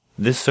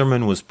This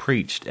sermon was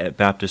preached at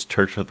Baptist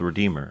Church of the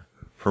Redeemer.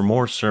 For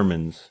more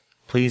sermons,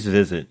 please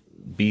visit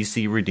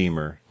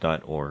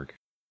bcredeemer.org.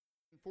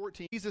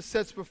 14, Jesus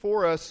sets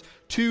before us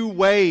two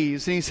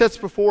ways, and he sets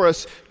before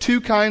us two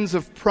kinds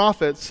of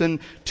prophets and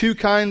two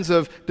kinds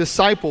of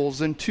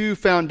disciples and two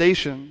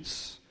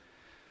foundations.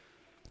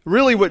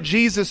 Really what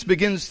Jesus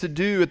begins to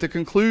do at the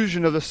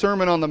conclusion of the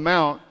Sermon on the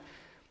Mount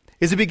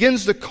is he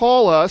begins to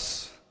call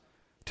us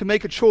to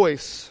make a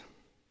choice.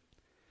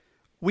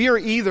 We are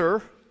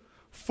either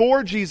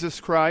for Jesus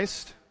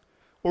Christ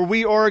or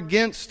we are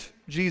against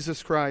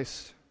Jesus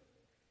Christ.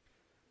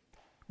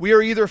 We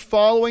are either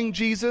following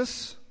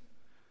Jesus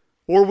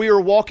or we are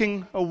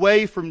walking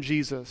away from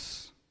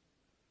Jesus.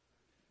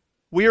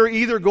 We are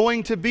either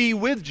going to be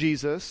with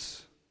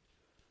Jesus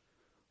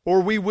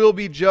or we will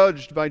be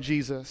judged by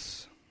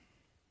Jesus.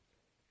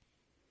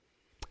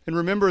 And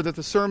remember that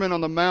the Sermon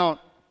on the Mount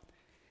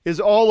is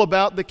all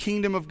about the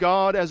kingdom of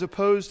God as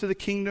opposed to the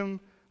kingdom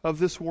of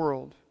this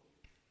world.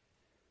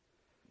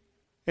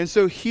 And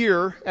so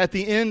here, at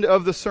the end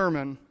of the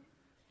sermon,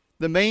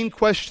 the main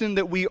question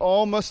that we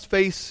all must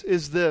face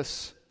is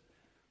this: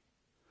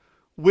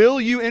 will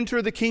you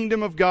enter the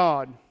kingdom of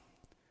God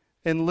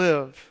and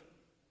live?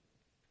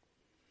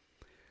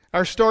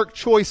 Our stark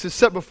choice is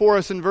set before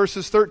us in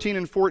verses 13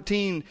 and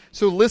 14.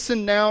 So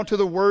listen now to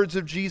the words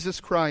of Jesus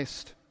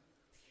Christ.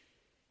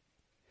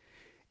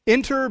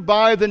 Enter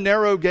by the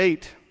narrow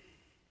gate,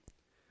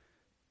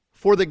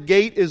 for the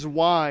gate is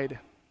wide,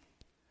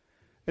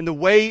 and the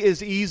way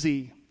is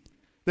easy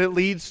that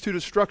leads to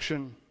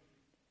destruction.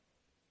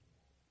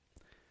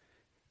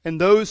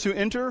 And those who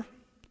enter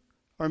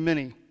are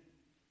many.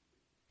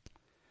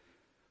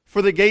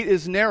 For the gate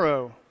is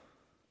narrow,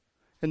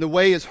 and the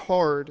way is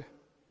hard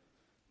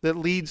that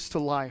leads to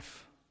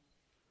life,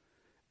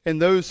 and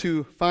those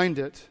who find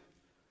it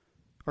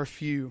are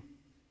few.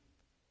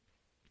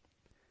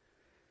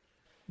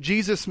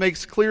 Jesus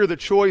makes clear the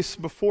choice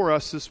before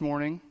us this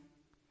morning.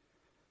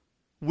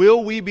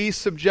 Will we be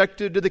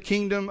subjected to the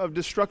kingdom of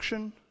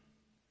destruction,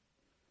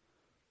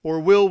 or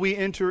will we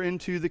enter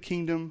into the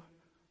kingdom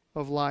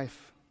of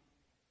life?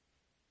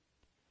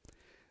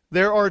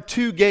 There are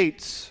two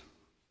gates.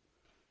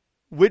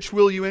 Which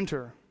will you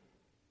enter?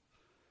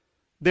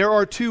 There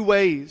are two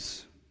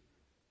ways.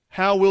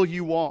 How will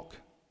you walk?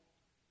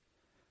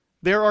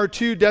 There are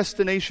two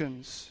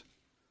destinations.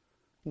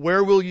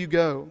 Where will you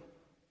go?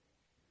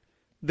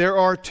 There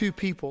are two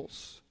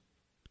peoples.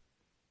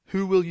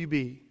 Who will you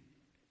be?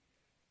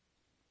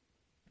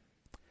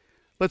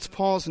 Let's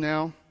pause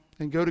now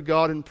and go to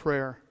God in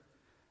prayer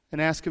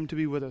and ask Him to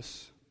be with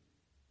us.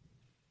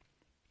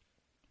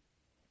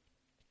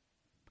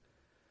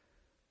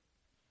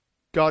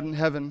 God in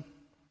heaven,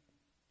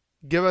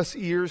 give us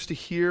ears to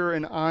hear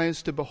and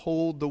eyes to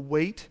behold the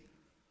weight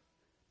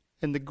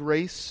and the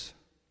grace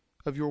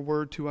of your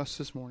word to us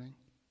this morning.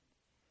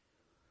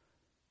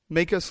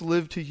 Make us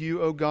live to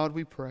you, O God,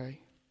 we pray.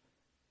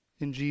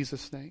 In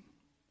Jesus' name.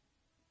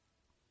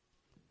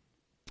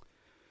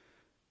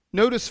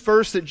 Notice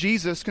first that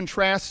Jesus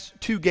contrasts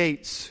two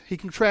gates. He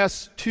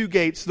contrasts two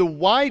gates, the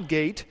wide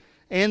gate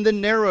and the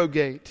narrow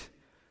gate.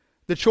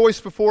 The choice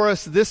before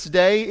us this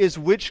day is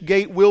which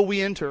gate will we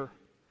enter?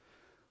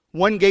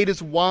 One gate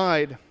is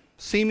wide,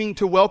 seeming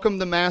to welcome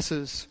the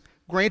masses,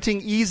 granting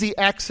easy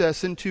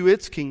access into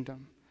its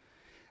kingdom.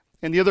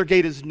 And the other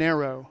gate is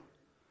narrow,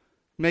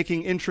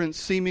 making entrance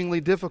seemingly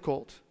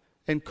difficult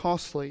and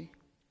costly.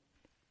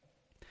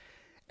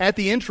 At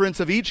the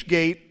entrance of each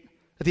gate,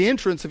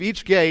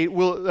 it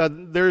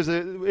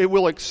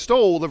will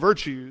extol the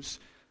virtues.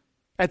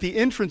 At the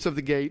entrance of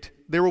the gate,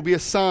 there will be a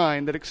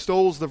sign that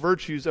extols the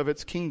virtues of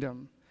its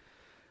kingdom.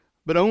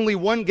 But only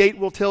one gate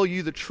will tell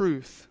you the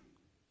truth.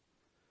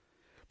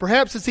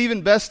 Perhaps it's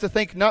even best to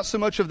think not so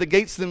much of the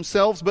gates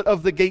themselves, but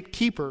of the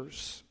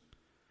gatekeepers.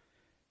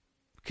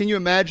 Can you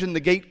imagine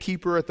the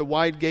gatekeeper at the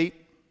wide gate?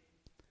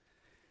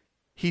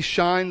 He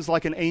shines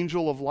like an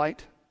angel of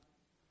light.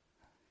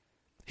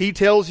 He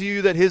tells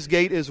you that his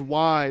gate is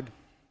wide,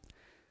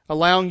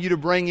 allowing you to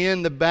bring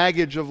in the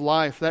baggage of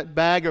life, that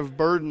bag of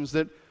burdens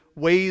that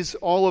weighs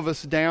all of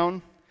us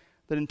down,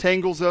 that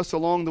entangles us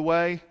along the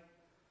way,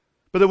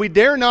 but that we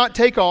dare not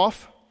take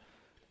off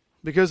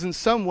because in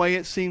some way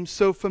it seems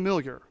so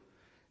familiar.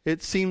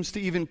 It seems to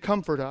even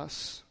comfort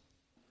us.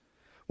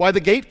 Why, the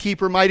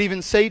gatekeeper might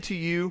even say to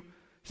you,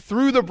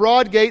 through the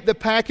broad gate the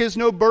pack is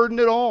no burden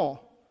at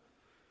all.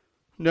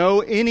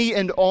 No, any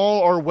and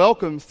all are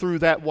welcome through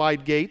that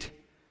wide gate,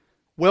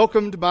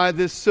 welcomed by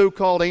this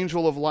so-called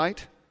angel of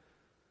light.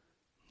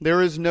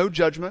 There is no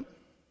judgment.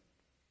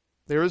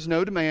 There is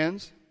no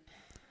demands.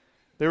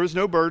 There is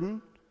no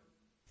burden.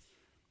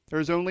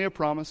 There is only a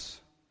promise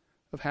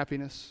of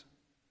happiness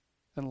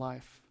and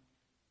life.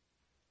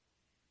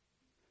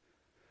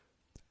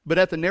 But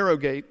at the narrow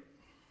gate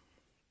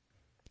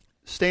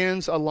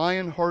stands a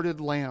lion-hearted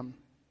lamb.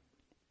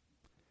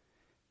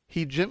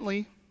 He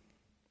gently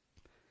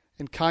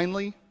and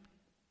kindly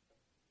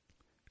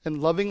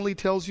and lovingly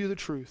tells you the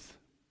truth.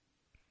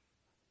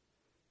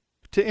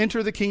 To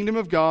enter the kingdom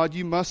of God,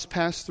 you must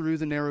pass through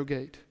the narrow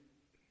gate.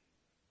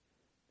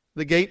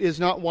 The gate is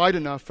not wide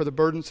enough for the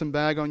burdensome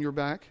bag on your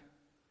back.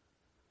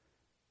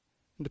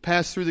 And to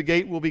pass through the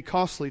gate will be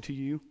costly to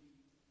you.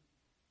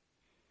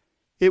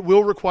 It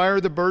will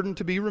require the burden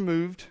to be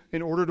removed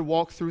in order to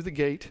walk through the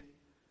gate.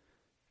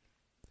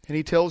 And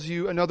he tells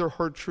you another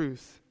hard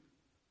truth.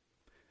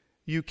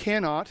 You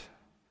cannot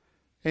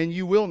and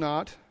you will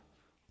not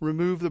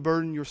remove the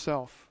burden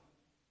yourself.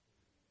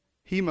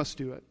 He must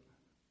do it.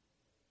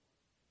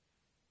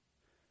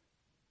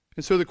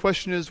 And so the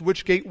question is,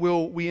 which gate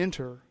will we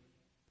enter?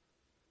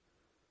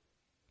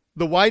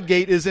 The wide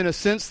gate is, in a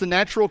sense, the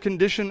natural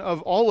condition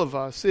of all of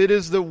us. It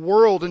is the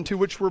world into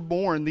which we're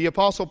born. The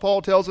Apostle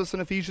Paul tells us in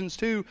Ephesians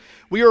 2,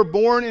 we are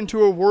born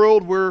into a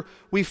world where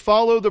we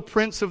follow the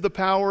prince of the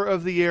power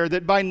of the air,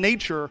 that by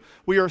nature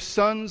we are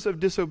sons of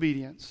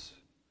disobedience.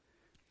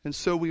 And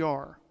so we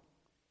are.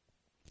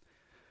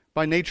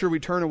 By nature we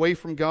turn away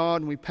from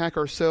God and we pack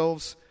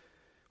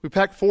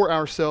for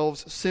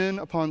ourselves sin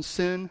upon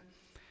sin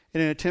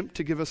in an attempt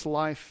to give us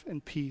life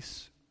and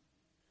peace.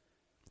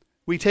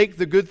 We take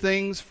the good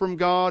things from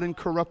God and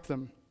corrupt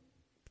them.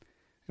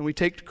 And we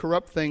take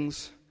corrupt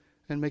things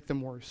and make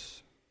them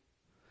worse.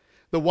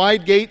 The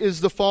wide gate is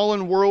the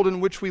fallen world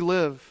in which we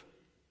live.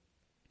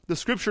 The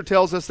Scripture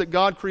tells us that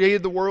God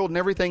created the world and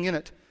everything in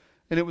it,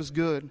 and it was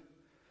good.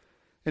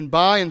 And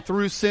by and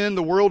through sin,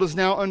 the world is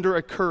now under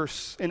a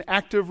curse, an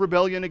active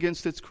rebellion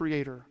against its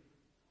Creator.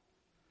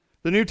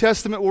 The New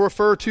Testament will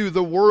refer to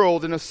the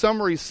world in a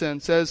summary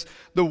sense as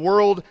the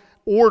world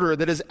order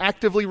that is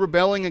actively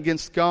rebelling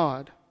against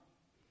God.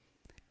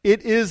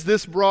 It is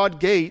this broad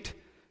gate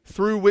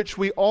through which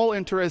we all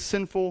enter as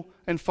sinful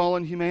and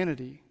fallen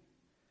humanity.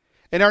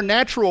 And our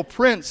natural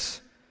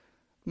prince,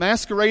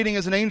 masquerading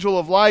as an angel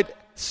of light,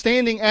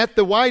 standing at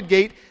the wide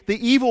gate,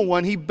 the evil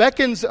one, he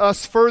beckons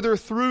us further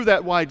through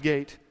that wide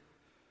gate.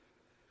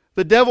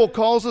 The devil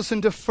calls us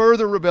into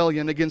further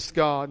rebellion against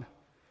God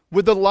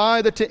with the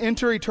lie that to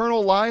enter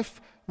eternal life,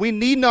 we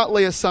need not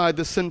lay aside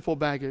the sinful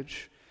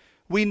baggage.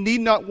 We need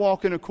not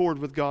walk in accord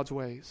with God's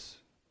ways.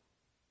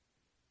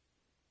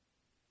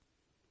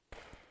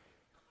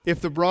 If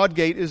the broad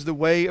gate is the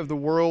way of the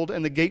world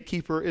and the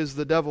gatekeeper is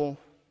the devil,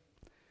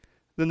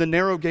 then the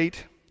narrow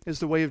gate is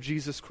the way of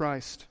Jesus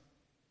Christ,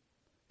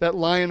 that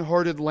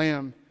lion-hearted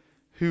lamb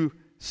who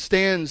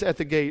stands at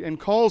the gate and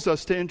calls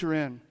us to enter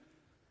in.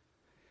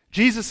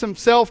 Jesus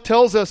himself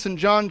tells us in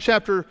John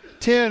chapter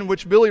 10,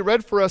 which Billy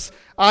read for us,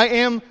 I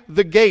am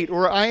the gate,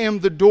 or I am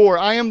the door,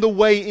 I am the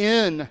way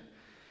in.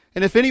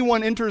 And if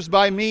anyone enters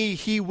by me,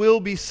 he will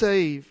be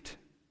saved.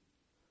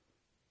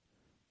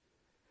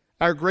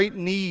 Our great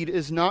need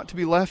is not to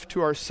be left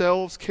to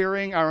ourselves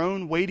carrying our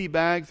own weighty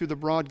bag through the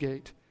broad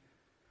gate.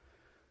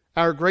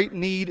 Our great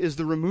need is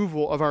the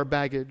removal of our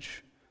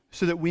baggage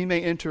so that we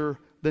may enter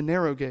the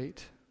narrow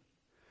gate.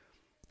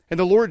 And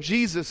the Lord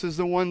Jesus is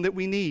the one that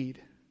we need.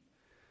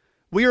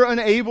 We are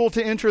unable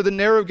to enter the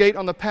narrow gate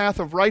on the path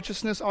of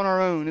righteousness on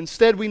our own.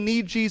 Instead, we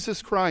need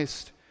Jesus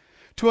Christ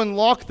to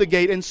unlock the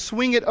gate and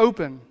swing it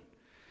open,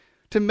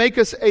 to make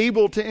us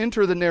able to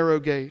enter the narrow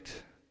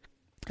gate.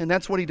 And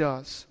that's what he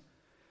does.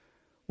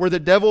 Where the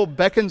devil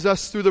beckons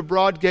us through the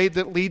broad gate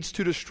that leads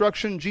to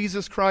destruction,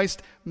 Jesus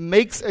Christ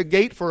makes a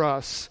gate for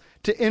us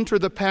to enter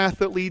the path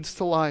that leads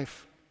to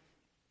life.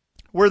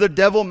 Where the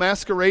devil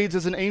masquerades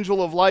as an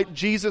angel of light,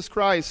 Jesus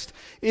Christ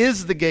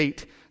is the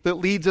gate that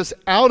leads us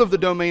out of the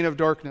domain of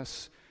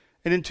darkness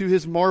and into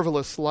his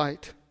marvelous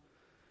light.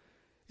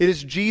 It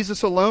is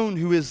Jesus alone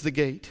who is the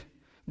gate.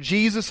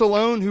 Jesus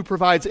alone who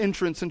provides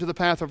entrance into the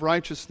path of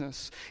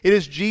righteousness. It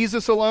is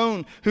Jesus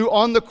alone who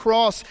on the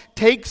cross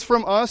takes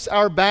from us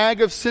our bag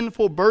of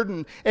sinful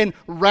burden and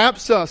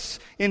wraps us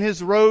in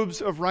his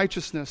robes of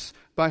righteousness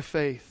by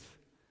faith.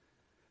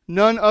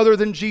 None other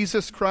than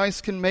Jesus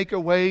Christ can make a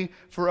way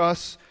for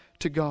us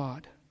to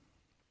God.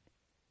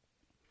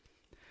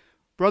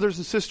 Brothers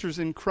and sisters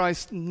in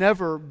Christ,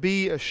 never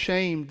be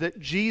ashamed that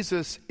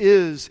Jesus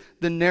is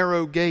the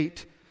narrow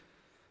gate.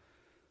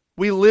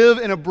 We live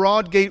in a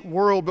broad gate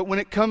world, but when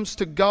it comes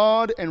to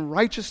God and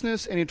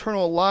righteousness and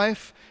eternal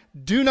life,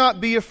 do not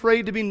be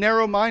afraid to be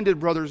narrow-minded,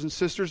 brothers and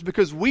sisters,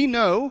 because we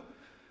know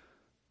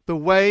the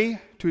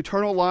way to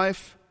eternal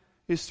life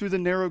is through the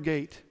narrow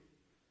gate,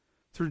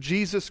 through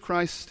Jesus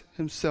Christ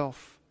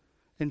himself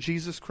and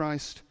Jesus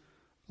Christ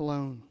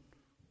alone.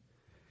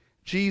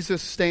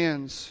 Jesus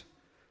stands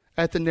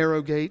at the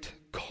narrow gate,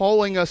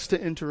 calling us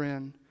to enter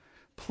in,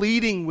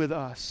 pleading with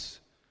us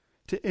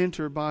to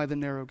enter by the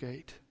narrow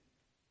gate.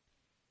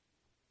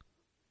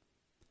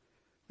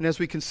 And as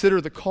we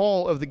consider the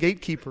call of the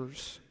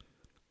gatekeepers,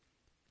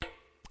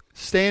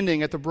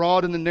 standing at the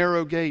broad and the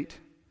narrow gate,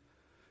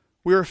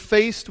 we are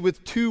faced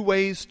with two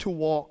ways to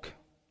walk.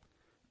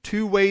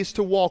 Two ways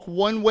to walk.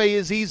 One way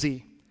is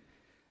easy,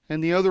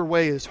 and the other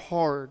way is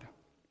hard.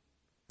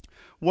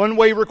 One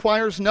way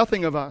requires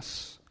nothing of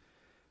us,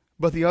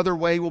 but the other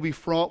way will be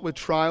fraught with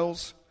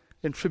trials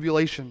and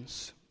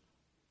tribulations.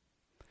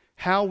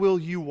 How will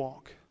you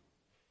walk?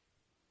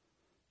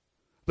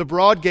 The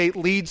broad gate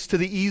leads to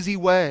the easy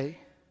way.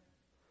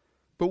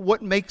 But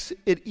what makes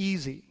it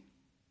easy?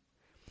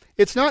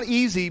 It's not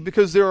easy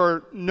because there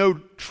are no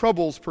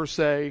troubles per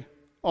se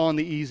on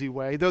the easy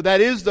way, though that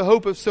is the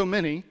hope of so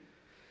many.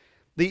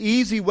 The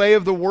easy way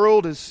of the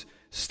world is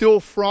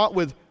still fraught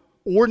with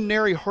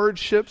ordinary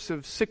hardships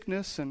of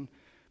sickness and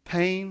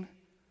pain,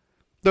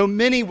 though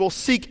many will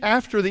seek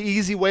after the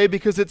easy way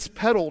because it's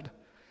peddled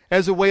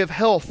as a way of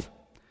health,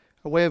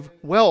 a way of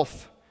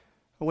wealth,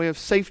 a way of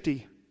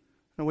safety,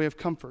 and a way of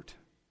comfort.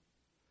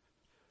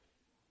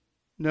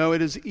 No,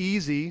 it is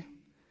easy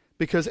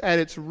because at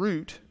its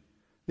root,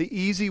 the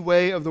easy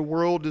way of the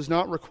world does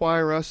not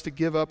require us to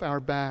give up our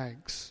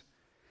bags.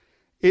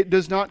 It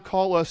does not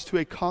call us to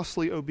a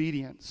costly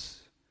obedience.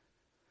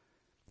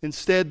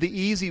 Instead, the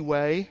easy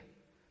way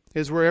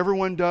is where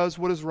everyone does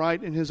what is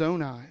right in his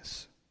own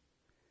eyes.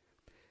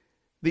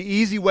 The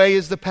easy way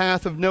is the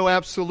path of no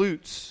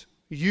absolutes.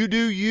 You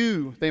do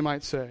you, they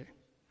might say.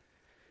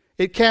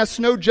 It casts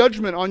no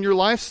judgment on your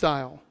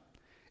lifestyle.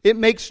 It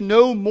makes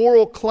no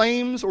moral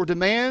claims or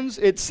demands.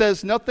 It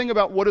says nothing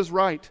about what is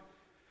right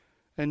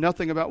and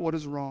nothing about what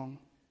is wrong.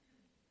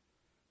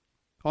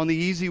 On the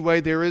easy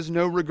way, there is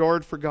no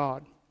regard for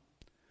God,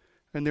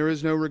 and there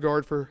is no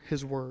regard for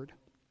His Word.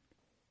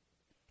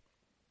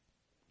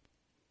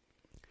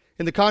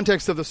 In the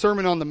context of the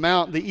Sermon on the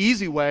Mount, the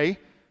easy way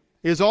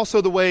is also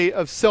the way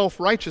of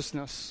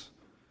self-righteousness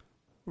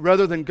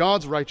rather than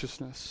God's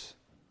righteousness.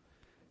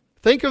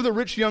 Think of the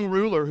rich young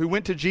ruler who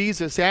went to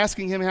Jesus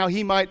asking him how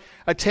he might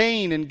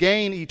attain and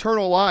gain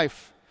eternal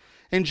life.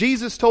 And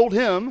Jesus told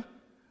him,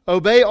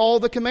 obey all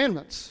the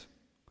commandments.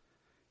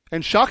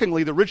 And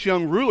shockingly, the rich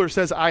young ruler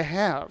says, I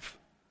have.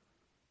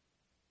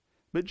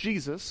 But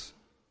Jesus,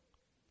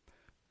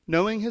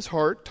 knowing his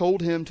heart,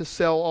 told him to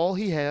sell all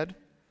he had,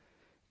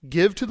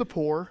 give to the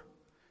poor,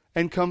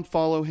 and come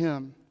follow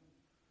him.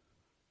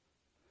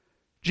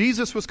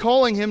 Jesus was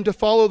calling him to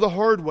follow the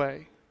hard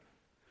way,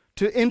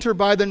 to enter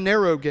by the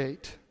narrow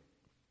gate.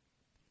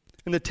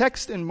 And the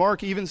text in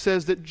Mark even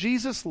says that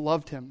Jesus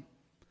loved him,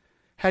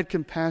 had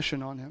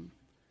compassion on him.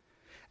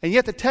 And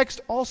yet the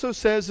text also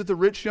says that the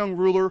rich young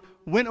ruler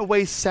went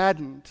away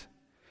saddened,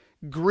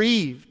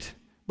 grieved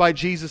by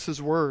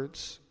Jesus'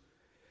 words,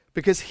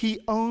 because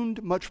he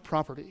owned much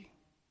property.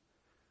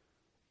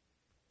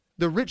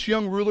 The rich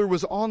young ruler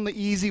was on the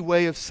easy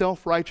way of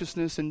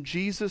self-righteousness, and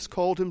Jesus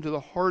called him to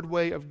the hard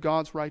way of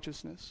God's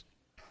righteousness.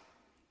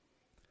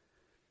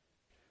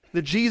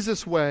 The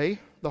Jesus way,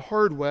 the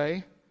hard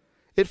way,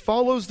 it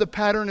follows the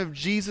pattern of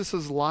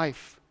Jesus'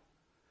 life.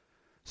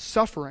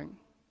 Suffering,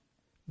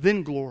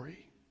 then glory.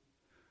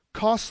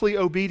 Costly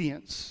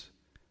obedience,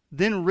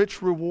 then rich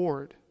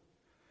reward.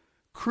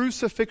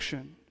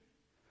 Crucifixion,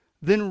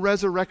 then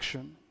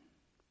resurrection.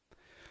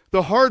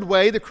 The hard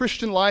way, the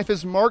Christian life,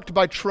 is marked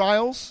by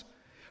trials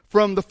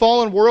from the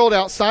fallen world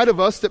outside of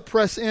us that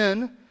press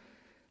in.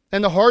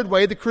 And the hard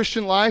way, the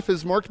Christian life,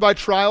 is marked by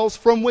trials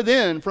from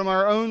within, from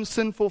our own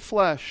sinful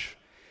flesh.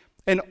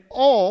 And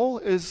all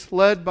is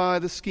led by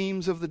the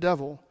schemes of the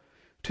devil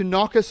to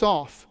knock us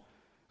off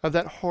of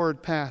that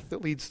hard path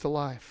that leads to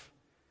life.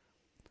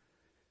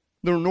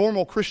 The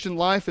normal Christian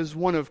life is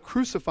one of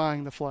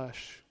crucifying the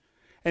flesh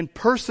and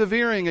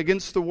persevering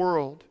against the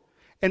world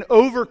and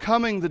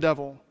overcoming the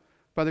devil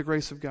by the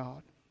grace of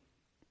God.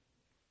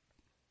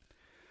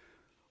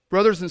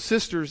 Brothers and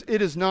sisters, it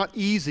is not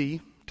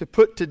easy to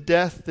put to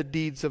death the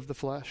deeds of the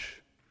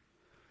flesh,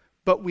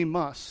 but we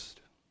must.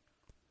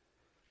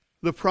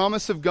 The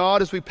promise of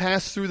God as we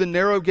pass through the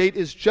narrow gate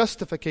is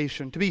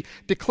justification, to be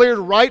declared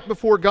right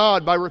before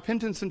God by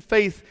repentance and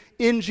faith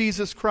in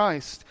Jesus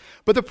Christ.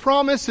 But the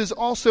promise is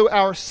also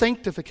our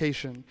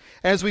sanctification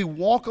as we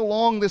walk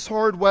along this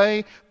hard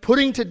way,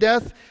 putting to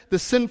death the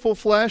sinful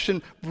flesh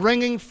and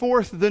bringing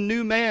forth the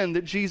new man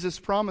that Jesus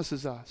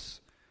promises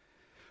us.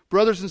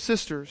 Brothers and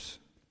sisters,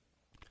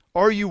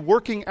 are you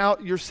working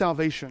out your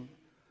salvation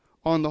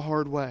on the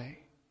hard way?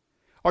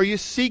 Are you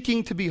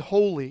seeking to be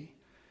holy?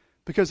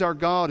 Because our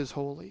God is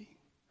holy.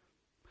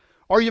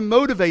 Are you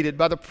motivated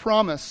by the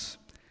promise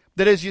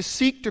that as you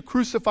seek to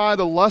crucify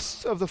the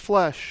lusts of the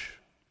flesh,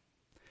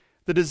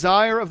 the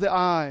desire of the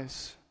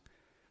eyes,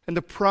 and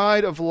the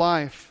pride of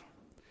life,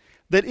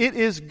 that it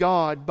is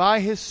God,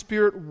 by His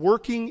Spirit,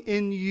 working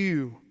in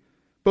you,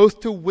 both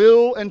to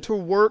will and to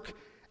work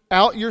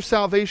out your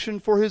salvation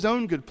for His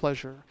own good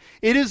pleasure?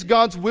 It is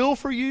God's will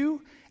for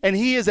you, and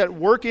He is at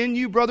work in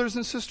you, brothers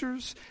and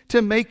sisters,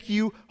 to make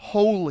you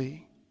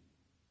holy.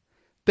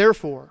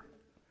 Therefore,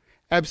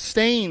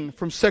 abstain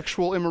from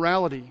sexual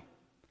immorality,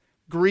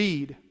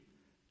 greed,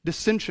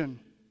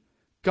 dissension,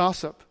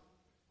 gossip,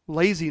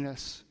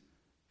 laziness,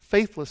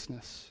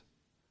 faithlessness.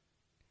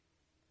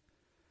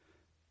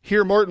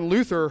 Hear Martin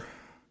Luther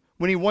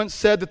when he once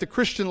said that the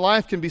Christian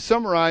life can be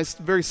summarized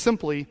very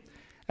simply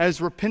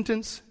as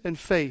repentance and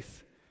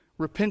faith,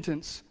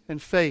 repentance and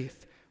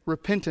faith,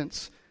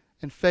 repentance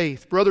and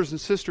faith. Brothers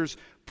and sisters,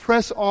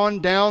 press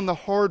on down the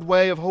hard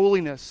way of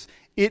holiness.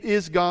 It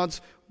is God's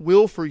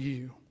will for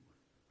you.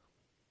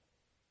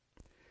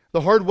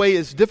 The hard way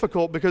is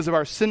difficult because of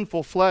our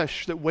sinful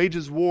flesh that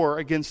wages war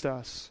against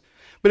us.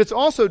 But it's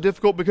also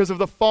difficult because of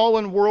the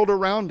fallen world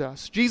around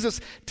us. Jesus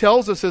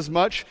tells us as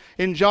much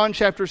in John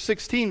chapter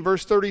 16,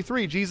 verse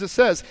 33. Jesus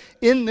says,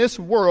 "In this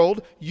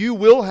world you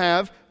will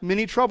have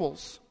many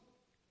troubles."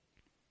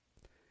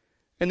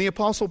 And the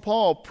Apostle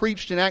Paul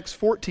preached in Acts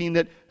 14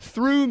 that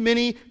through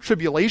many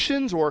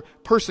tribulations or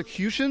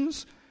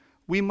persecutions,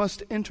 we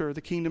must enter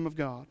the kingdom of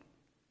God.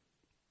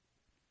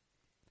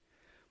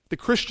 The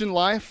Christian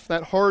life,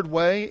 that hard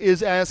way,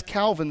 is as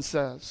Calvin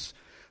says,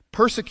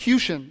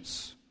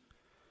 persecutions,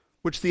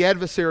 which the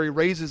adversary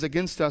raises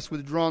against us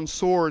with drawn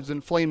swords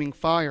and flaming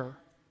fire.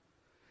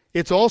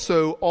 It's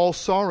also all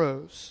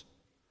sorrows,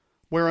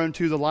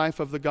 whereunto the life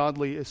of the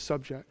godly is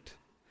subject.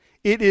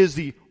 It is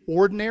the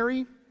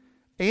ordinary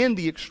and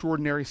the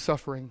extraordinary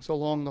sufferings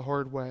along the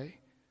hard way.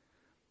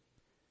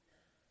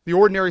 The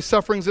ordinary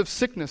sufferings of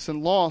sickness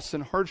and loss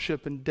and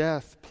hardship and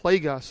death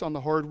plague us on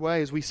the hard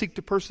way as we seek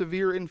to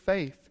persevere in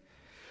faith.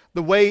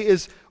 The way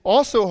is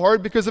also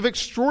hard because of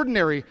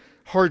extraordinary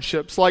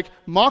hardships like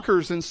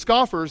mockers and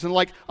scoffers and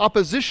like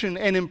opposition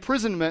and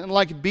imprisonment and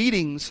like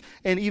beatings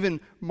and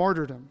even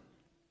martyrdom.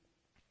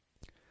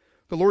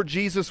 The Lord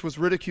Jesus was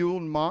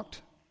ridiculed and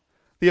mocked.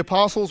 The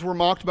apostles were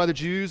mocked by the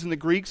Jews and the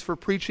Greeks for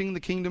preaching the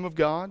kingdom of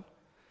God.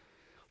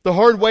 The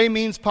hard way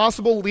means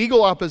possible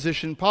legal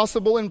opposition,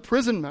 possible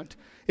imprisonment.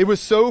 It was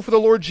so for the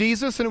Lord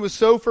Jesus, and it was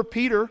so for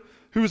Peter,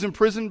 who was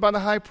imprisoned by the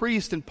high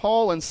priest, and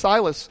Paul and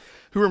Silas,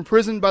 who were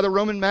imprisoned by the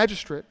Roman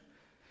magistrate.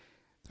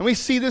 And we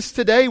see this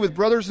today with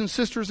brothers and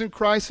sisters in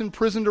Christ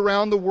imprisoned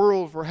around the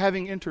world for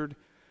having entered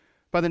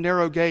by the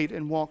narrow gate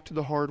and walked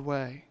the hard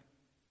way.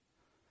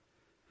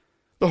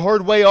 The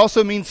hard way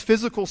also means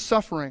physical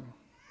suffering.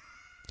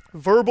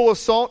 Verbal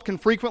assault can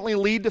frequently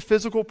lead to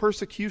physical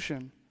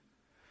persecution.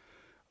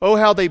 Oh,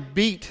 how they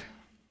beat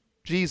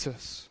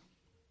Jesus.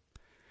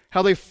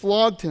 How they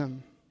flogged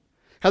him.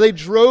 How they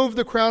drove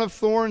the crown of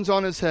thorns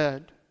on his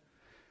head.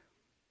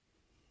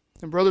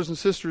 And brothers and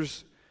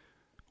sisters,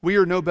 we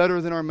are no better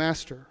than our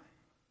master.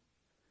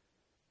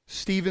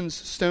 Stephen's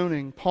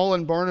stoning, Paul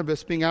and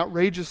Barnabas being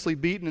outrageously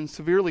beaten and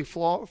severely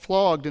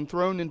flogged and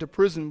thrown into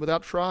prison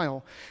without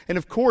trial. And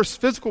of course,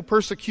 physical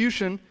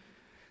persecution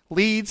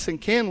leads and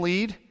can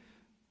lead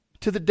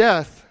to the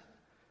death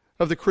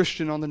of the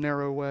Christian on the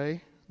narrow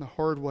way, the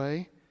hard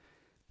way.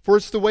 For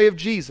it's the way of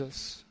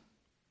Jesus.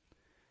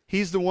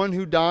 He's the one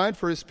who died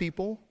for his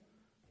people,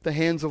 the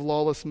hands of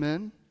lawless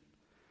men.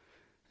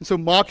 And so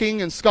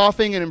mocking and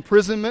scoffing and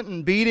imprisonment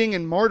and beating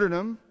and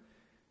martyrdom,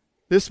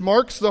 this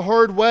marks the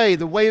hard way,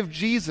 the way of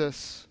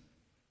Jesus.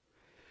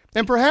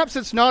 And perhaps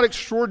it's not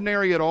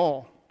extraordinary at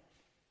all.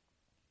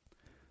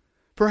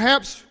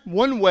 Perhaps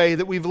one way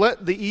that we've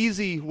let the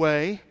easy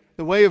way,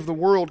 the way of the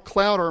world,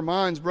 cloud our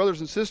minds, brothers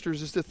and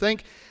sisters, is to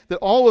think that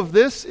all of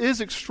this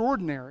is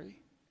extraordinary.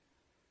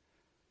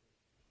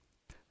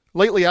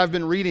 Lately, I've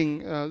been reading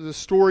the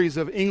stories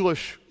of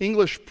English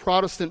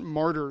Protestant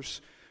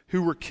martyrs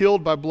who were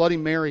killed by Bloody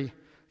Mary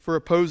for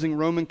opposing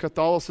Roman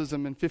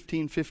Catholicism in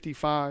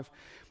 1555.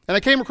 And I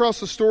came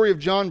across the story of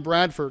John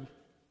Bradford.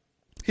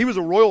 He was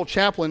a royal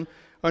chaplain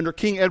under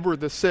King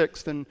Edward VI,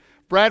 and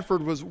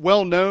Bradford was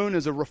well known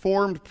as a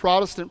Reformed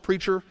Protestant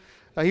preacher.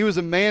 He was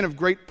a man of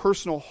great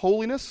personal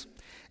holiness.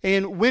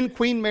 And when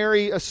Queen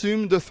Mary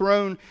assumed the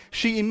throne,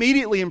 she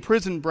immediately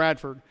imprisoned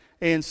Bradford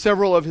and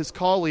several of his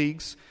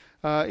colleagues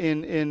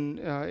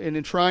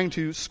in trying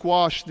to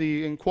quash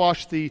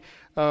the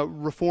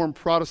Reformed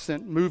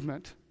Protestant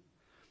movement.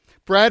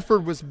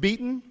 Bradford was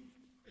beaten.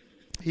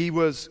 He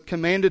was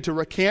commanded to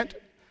recant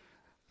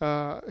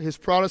his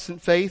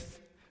Protestant faith,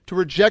 to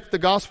reject the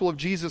gospel of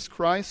Jesus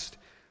Christ,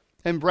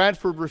 and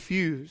Bradford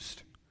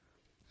refused.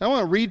 I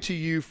want to read to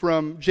you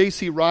from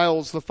J.C.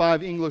 Ryle's The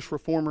Five English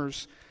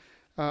Reformers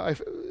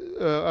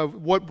of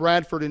what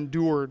Bradford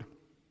endured.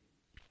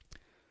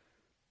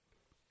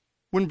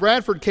 When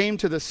Bradford came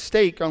to the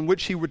stake on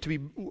which he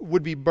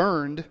would be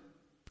burned,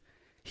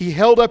 he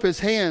held up his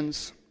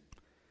hands,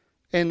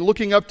 and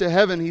looking up to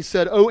heaven, he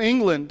said, "O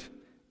England,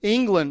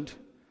 England,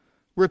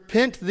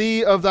 repent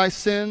thee of thy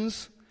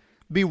sins.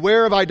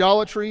 Beware of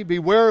idolatry.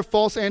 Beware of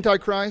false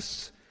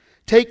antichrists.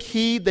 Take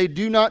heed they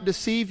do not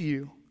deceive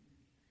you."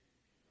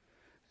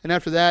 And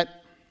after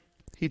that,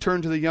 he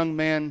turned to the young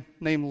man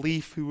named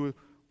Leaf who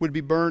would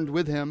be burned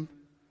with him,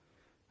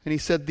 and he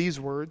said these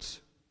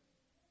words,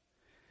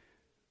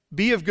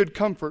 "Be of good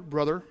comfort,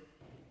 brother,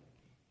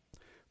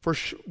 for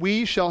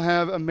we shall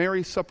have a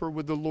merry supper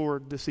with the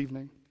Lord this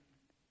evening."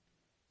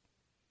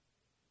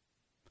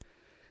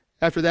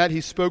 After that,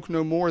 he spoke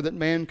no more that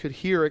man could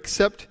hear,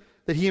 except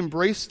that he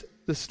embraced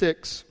the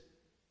sticks.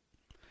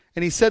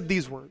 And he said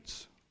these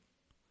words.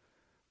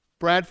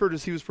 Bradford,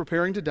 as he was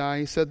preparing to die,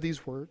 he said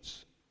these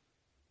words,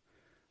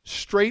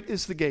 "Strait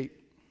is the gate,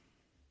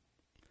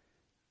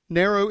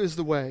 narrow is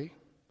the way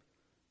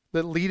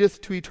that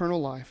leadeth to eternal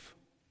life,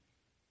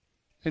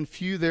 and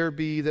few there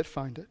be that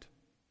find it."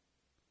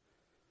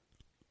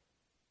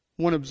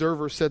 One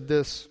observer said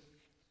this,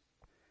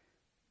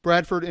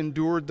 Bradford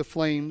endured the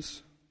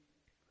flames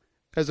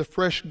as a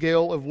fresh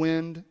gale of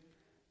wind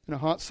in a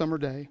hot summer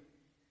day.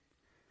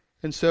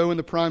 And so, in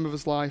the prime of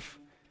his life,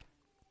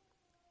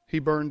 he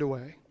burned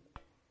away.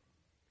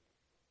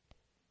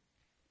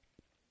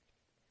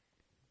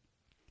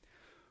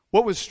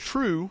 What was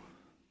true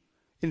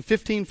in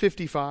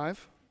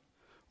 1555,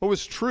 what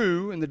was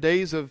true in the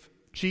days of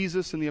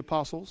Jesus and the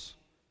apostles,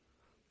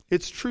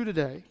 it's true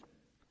today.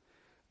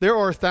 There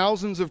are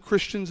thousands of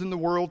Christians in the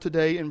world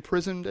today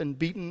imprisoned and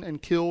beaten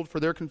and killed for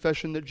their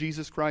confession that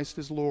Jesus Christ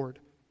is Lord.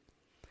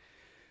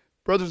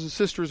 Brothers and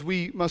sisters,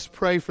 we must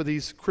pray for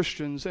these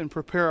Christians and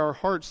prepare our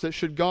hearts that,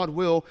 should God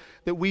will,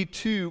 that we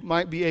too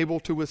might be able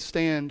to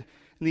withstand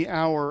in the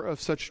hour of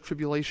such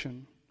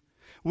tribulation.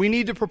 We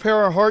need to prepare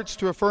our hearts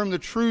to affirm the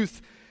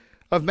truth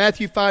of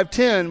Matthew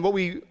 5:10, what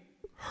we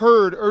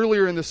heard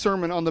earlier in the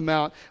Sermon on the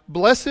Mount.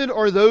 Blessed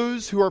are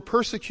those who are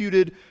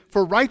persecuted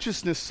for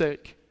righteousness'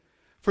 sake,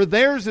 for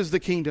theirs is the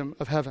kingdom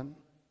of heaven.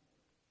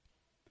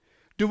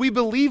 Do we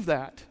believe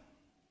that?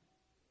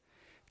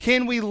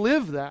 Can we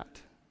live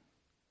that?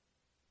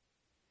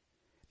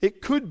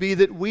 It could be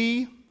that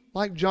we,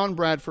 like John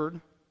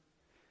Bradford,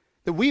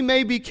 that we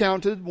may be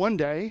counted one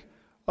day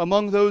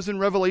among those in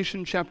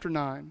Revelation chapter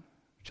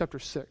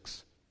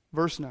 6,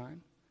 verse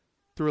 9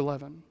 through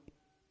 11.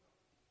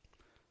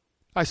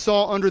 I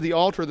saw under the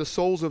altar the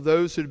souls of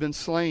those who had been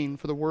slain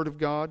for the word of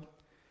God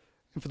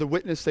and for the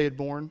witness they had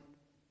borne.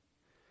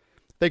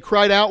 They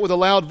cried out with a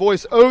loud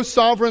voice, O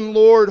sovereign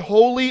Lord,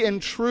 holy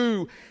and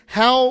true,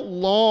 how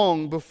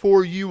long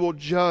before you will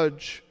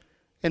judge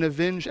and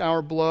avenge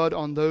our blood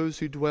on those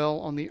who dwell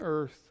on the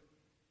earth?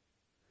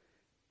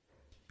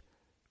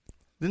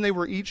 Then they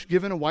were each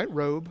given a white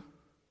robe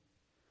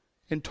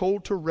and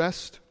told to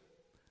rest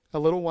a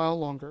little while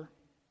longer,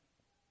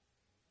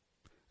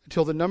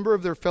 until the number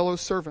of their fellow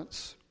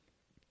servants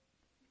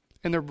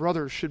and their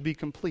brothers should be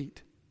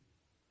complete,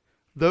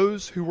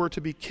 those who were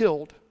to be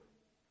killed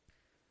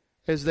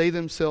as they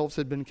themselves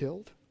had been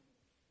killed.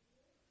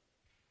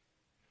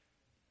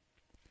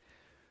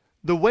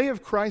 The way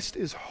of Christ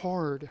is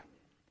hard.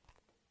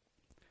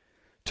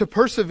 To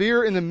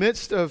persevere in the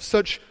midst of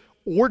such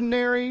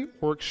ordinary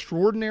or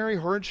extraordinary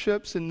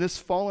hardships in this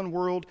fallen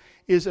world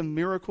is a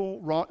miracle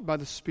wrought by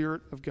the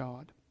Spirit of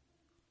God.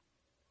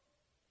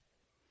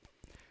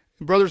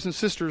 Brothers and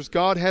sisters,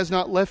 God has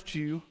not left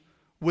you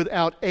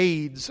without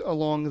aids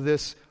along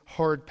this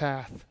hard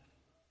path.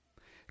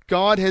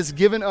 God has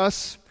given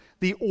us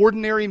the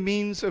ordinary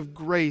means of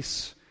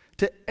grace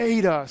to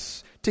aid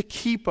us, to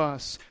keep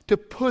us, to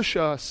push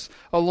us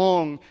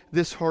along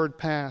this hard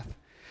path.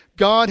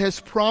 God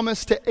has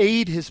promised to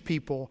aid His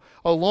people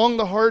along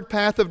the hard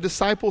path of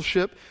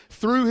discipleship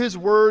through His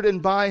Word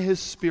and by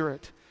His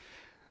Spirit.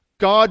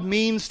 God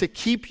means to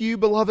keep you,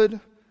 beloved,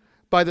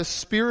 by the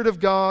Spirit of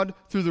God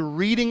through the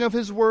reading of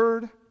His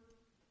Word,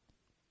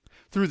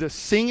 through the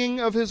singing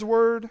of His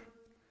Word,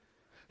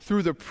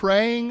 through the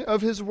praying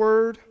of His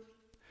Word,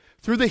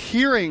 through the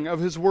hearing of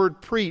His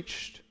Word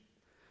preached,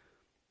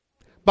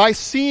 by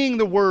seeing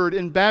the Word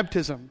in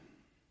baptism,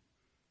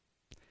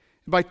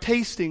 by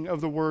tasting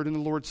of the Word in the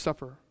Lord's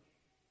Supper.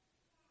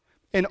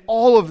 And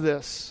all of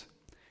this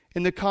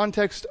in the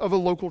context of a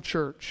local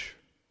church.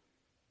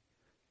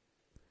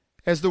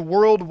 As the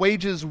world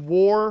wages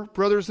war,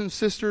 brothers and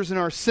sisters, and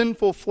our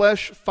sinful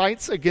flesh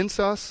fights against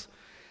us,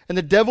 and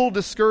the devil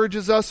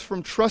discourages us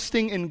from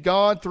trusting in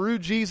God through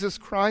Jesus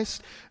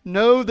Christ,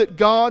 know that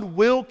God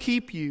will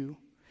keep you.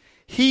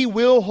 He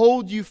will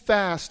hold you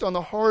fast on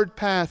the hard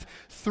path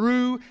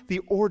through the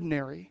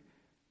ordinary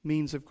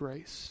means of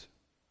grace.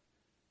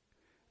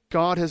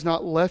 God has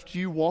not left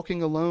you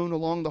walking alone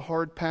along the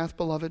hard path,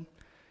 beloved.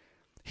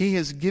 He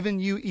has given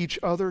you each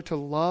other to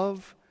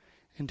love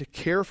and to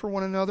care for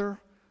one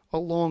another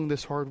along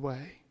this hard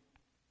way.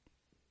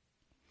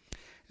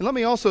 And let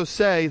me also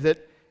say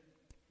that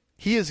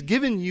He has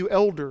given you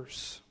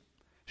elders,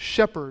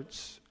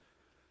 shepherds,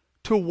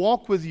 to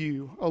walk with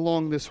you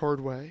along this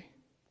hard way.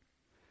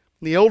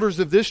 The elders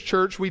of this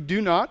church, we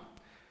do not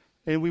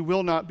and we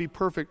will not be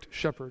perfect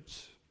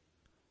shepherds.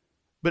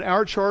 But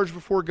our charge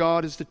before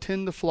God is to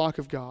tend the flock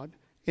of God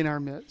in our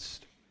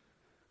midst.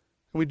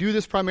 And we do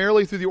this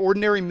primarily through the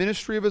ordinary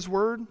ministry of His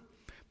Word,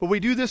 but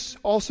we do this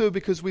also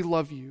because we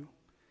love you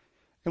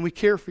and we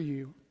care for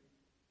you.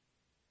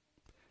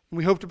 And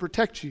we hope to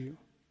protect you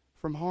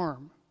from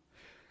harm.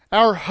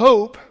 Our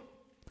hope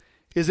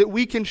is that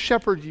we can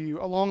shepherd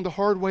you along the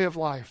hard way of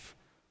life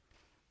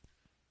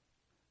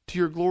to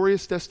your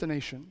glorious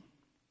destination.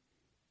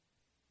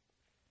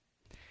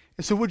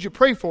 And so would you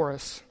pray for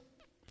us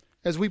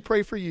as we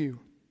pray for you?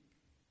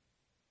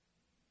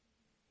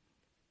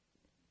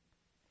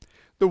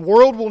 The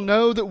world will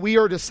know that we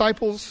are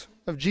disciples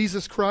of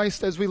Jesus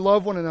Christ as we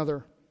love one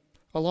another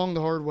along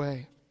the hard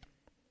way.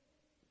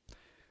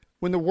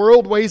 When the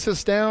world weighs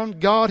us down,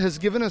 God has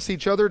given us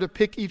each other to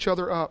pick each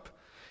other up.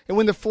 And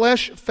when the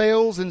flesh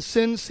fails and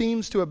sin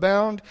seems to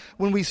abound,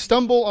 when we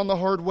stumble on the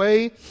hard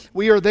way,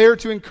 we are there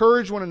to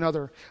encourage one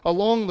another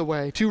along the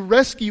way, to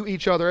rescue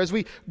each other as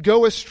we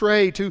go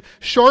astray, to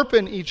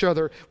sharpen each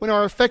other when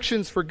our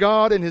affections for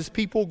God and His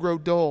people grow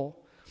dull.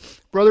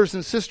 Brothers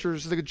and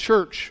sisters, the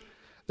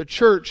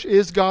church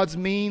is God's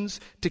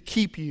means to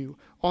keep you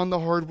on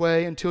the hard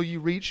way until you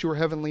reach your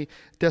heavenly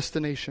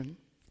destination.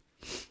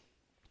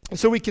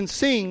 So we can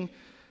sing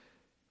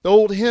the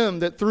old hymn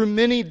that through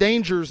many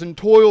dangers and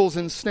toils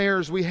and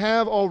snares we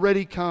have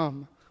already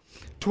come.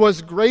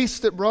 'Twas grace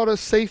that brought us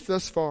safe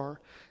thus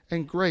far,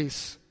 and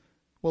grace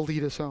will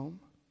lead us home.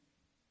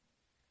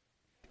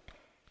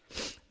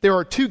 There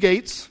are two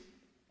gates,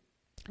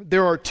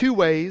 there are two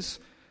ways,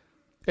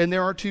 and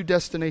there are two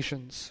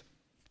destinations.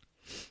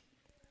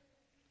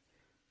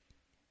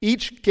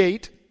 Each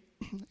gate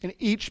and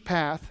each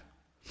path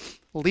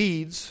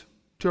leads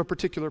to a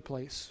particular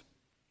place.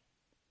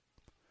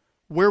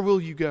 Where will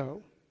you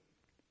go?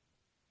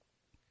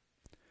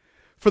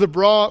 For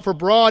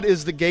broad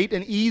is the gate,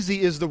 and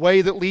easy is the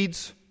way that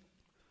leads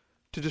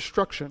to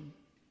destruction.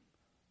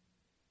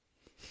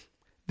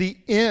 The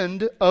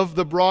end of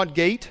the broad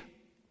gate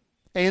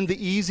and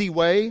the easy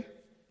way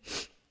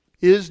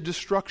is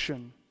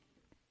destruction.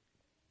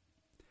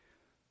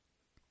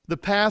 The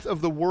path of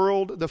the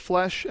world, the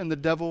flesh, and the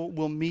devil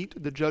will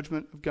meet the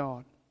judgment of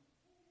God.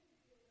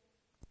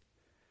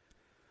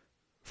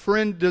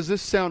 Friend, does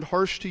this sound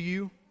harsh to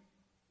you?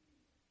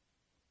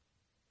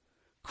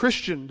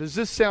 Christian, does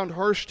this sound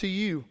harsh to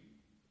you?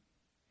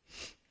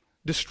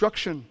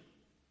 Destruction,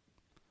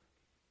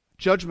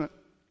 judgment.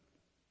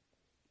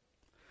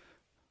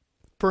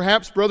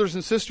 Perhaps, brothers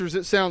and sisters,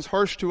 it sounds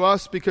harsh to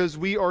us because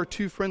we are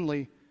too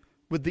friendly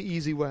with the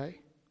easy way.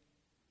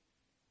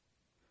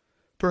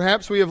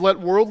 Perhaps we have let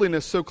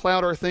worldliness so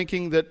cloud our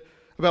thinking that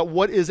about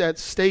what is at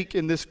stake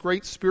in this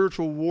great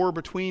spiritual war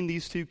between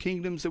these two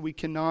kingdoms that we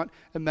cannot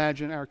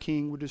imagine our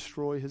King would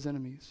destroy his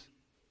enemies.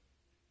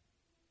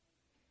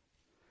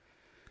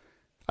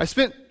 I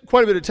spent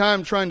quite a bit of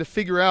time trying to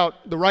figure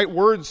out the right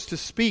words to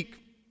speak,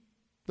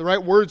 the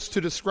right words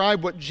to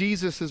describe what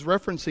Jesus is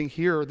referencing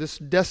here, this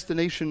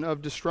destination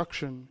of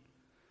destruction.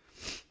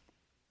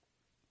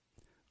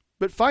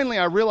 But finally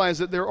I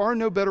realized that there are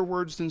no better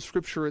words than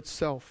Scripture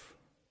itself.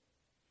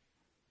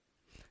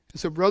 And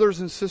so, brothers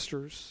and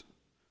sisters,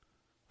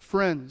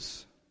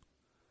 friends,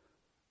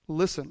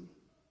 listen.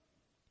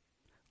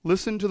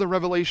 Listen to the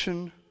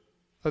revelation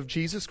of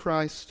Jesus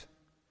Christ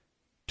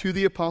to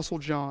the Apostle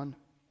John.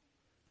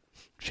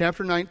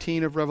 Chapter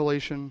 19 of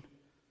Revelation,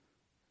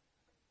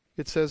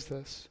 it says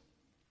this.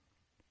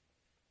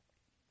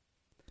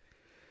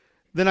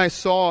 Then I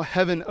saw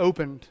heaven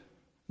opened,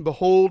 and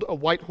behold, a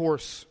white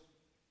horse.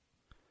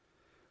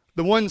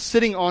 The one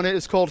sitting on it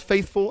is called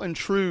Faithful and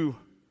True,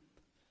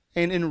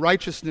 and in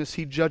righteousness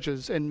he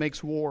judges and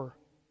makes war.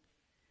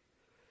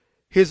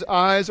 His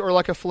eyes are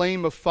like a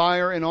flame of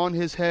fire, and on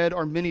his head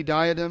are many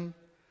diadems,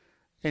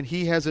 and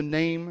he has a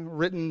name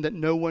written that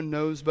no one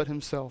knows but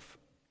himself.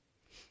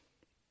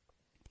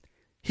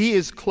 He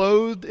is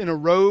clothed in a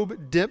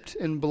robe dipped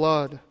in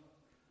blood,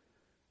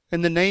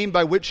 and the name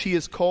by which he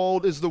is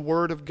called is the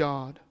Word of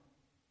God.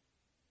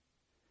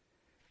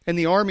 And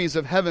the armies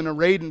of heaven,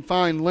 arrayed in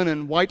fine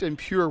linen, white and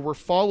pure, were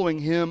following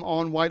him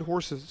on white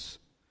horses.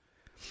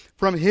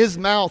 From his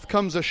mouth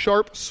comes a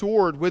sharp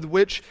sword with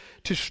which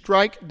to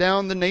strike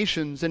down the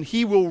nations, and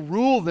he will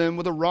rule them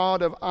with a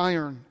rod of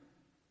iron.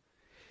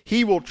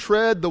 He will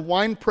tread the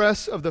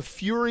winepress of the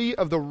fury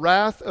of the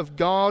wrath of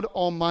God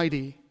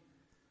Almighty.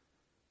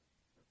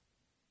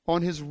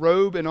 On his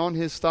robe and on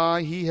his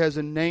thigh he has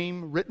a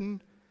name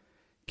written,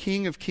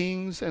 King of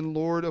Kings and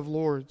Lord of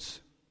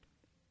Lords.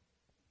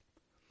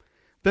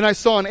 Then I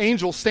saw an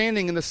angel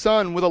standing in the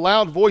sun with a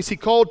loud voice. He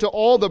called to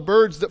all the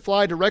birds that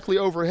fly directly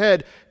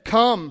overhead,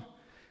 "Come,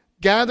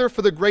 gather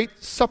for the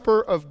great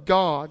supper of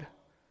God,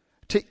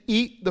 to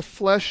eat the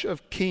flesh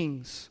of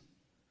kings,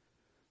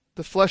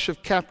 the flesh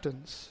of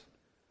captains,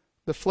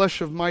 the flesh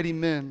of mighty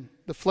men,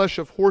 the flesh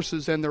of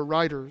horses and their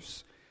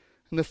riders,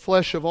 and the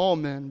flesh of all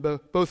men,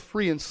 both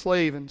free and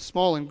slave, and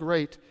small and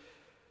great."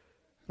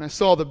 And I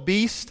saw the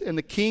beast and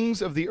the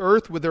kings of the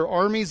earth with their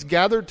armies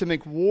gathered to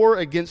make war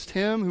against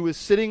him who is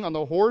sitting on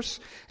the horse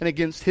and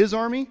against his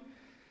army.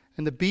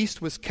 And the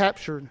beast was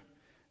captured,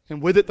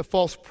 and with it the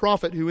false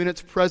prophet who in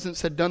its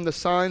presence had done the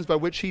signs by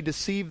which he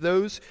deceived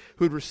those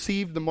who had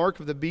received the mark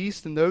of the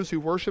beast and those who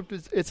worshipped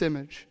its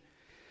image.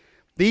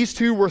 These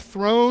two were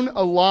thrown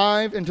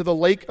alive into the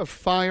lake of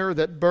fire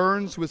that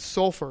burns with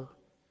sulfur.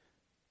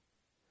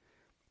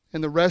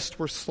 And the rest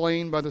were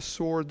slain by the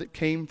sword that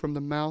came from the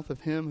mouth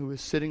of him who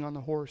is sitting on the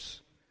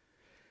horse.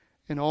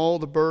 And all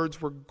the birds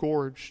were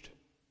gorged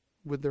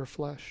with their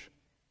flesh.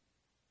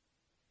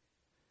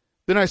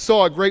 Then I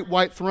saw a great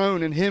white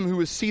throne and him who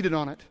was seated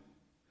on it.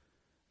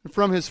 And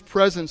from his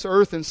presence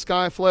earth and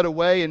sky fled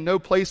away, and no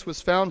place was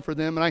found for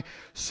them. And I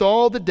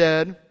saw the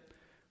dead,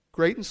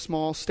 great and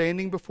small,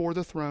 standing before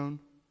the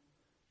throne,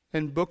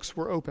 and books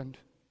were opened.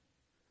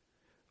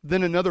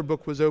 Then another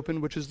book was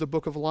opened, which is the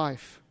book of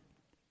life.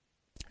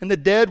 And the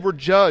dead were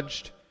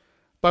judged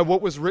by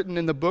what was written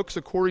in the books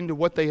according to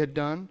what they had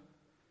done.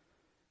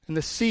 And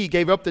the sea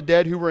gave up the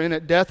dead who were in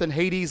it. Death and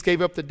Hades gave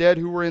up the dead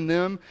who were in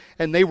them.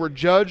 And they were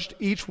judged,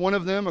 each one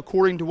of them,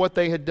 according to what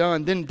they had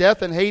done. Then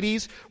death and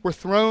Hades were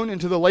thrown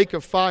into the lake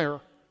of fire.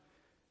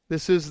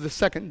 This is the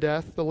second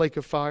death, the lake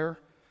of fire.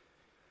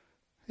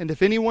 And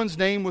if anyone's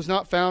name was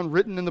not found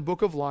written in the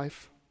book of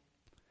life,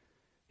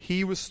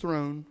 he was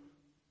thrown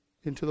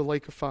into the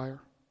lake of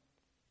fire.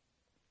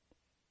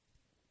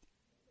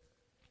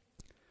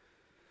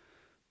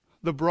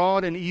 The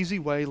broad and easy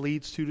way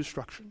leads to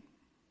destruction.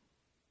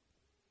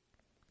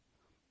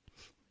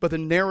 But the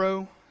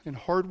narrow and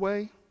hard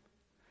way,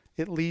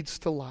 it leads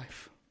to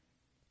life.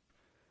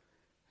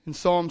 In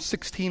Psalm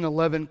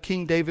 16:11,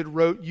 King David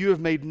wrote, "You have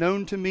made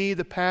known to me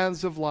the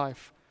paths of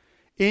life.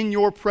 In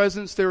your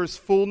presence there is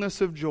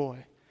fullness of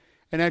joy,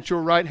 and at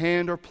your right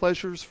hand are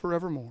pleasures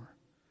forevermore."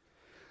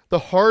 The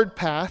hard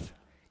path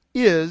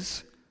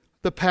is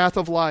the path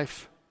of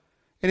life,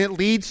 and it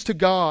leads to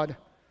God.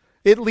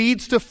 It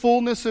leads to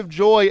fullness of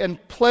joy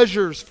and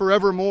pleasures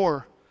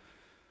forevermore.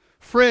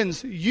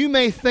 Friends, you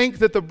may think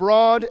that the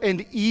broad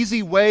and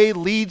easy way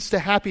leads to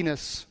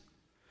happiness.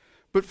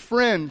 But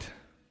friend,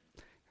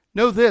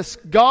 know this,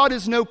 God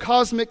is no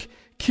cosmic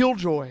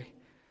killjoy.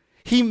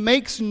 He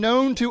makes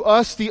known to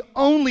us the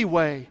only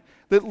way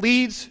that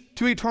leads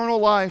to eternal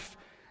life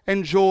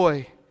and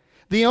joy.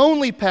 The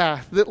only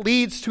path that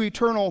leads to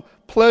eternal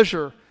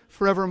pleasure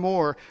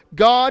forevermore.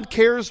 God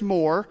cares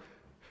more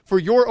for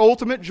your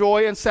ultimate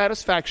joy and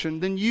satisfaction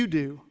than you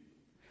do.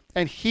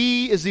 And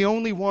He is the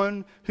only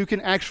one who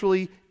can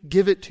actually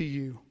give it to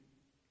you.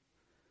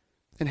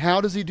 And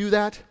how does He do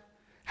that?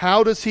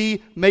 How does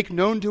He make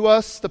known to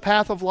us the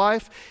path of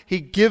life? He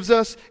gives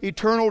us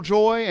eternal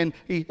joy, and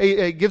He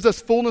gives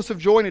us fullness of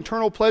joy and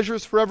eternal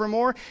pleasures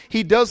forevermore.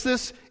 He does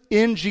this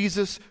in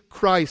Jesus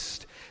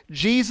Christ.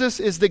 Jesus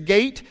is the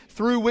gate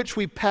through which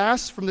we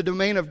pass from the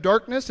domain of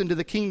darkness into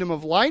the kingdom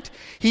of light.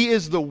 He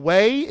is the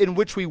way in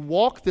which we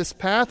walk this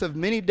path of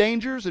many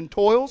dangers and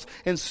toils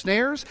and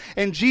snares.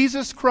 And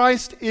Jesus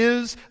Christ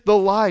is the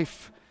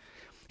life.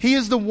 He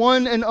is the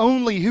one and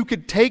only who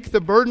could take the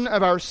burden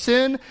of our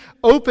sin,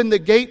 open the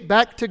gate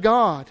back to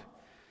God.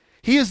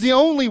 He is the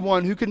only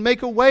one who can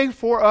make a way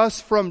for us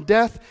from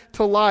death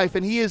to life.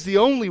 And He is the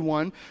only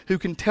one who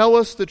can tell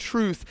us the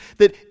truth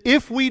that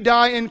if we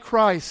die in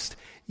Christ,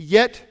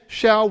 yet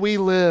shall we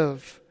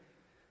live.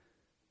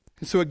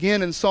 And so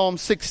again in Psalm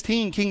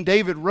 16, King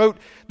David wrote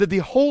that the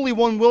Holy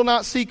One will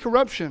not see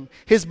corruption.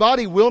 His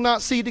body will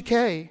not see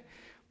decay.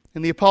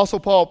 And the Apostle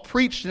Paul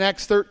preached in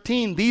Acts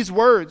 13 these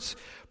words.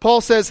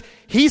 Paul says,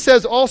 he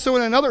says also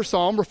in another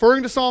psalm,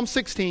 referring to Psalm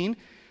 16,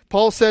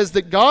 Paul says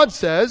that God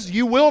says,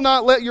 "You will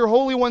not let your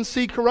Holy One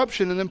see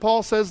corruption." And then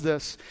Paul says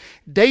this,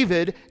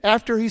 David,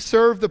 after he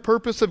served the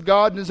purpose of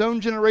God in his own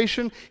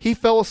generation, he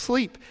fell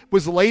asleep,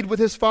 was laid with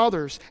his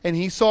fathers, and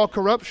he saw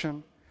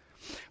corruption.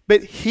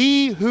 But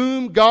he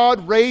whom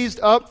God raised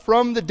up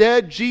from the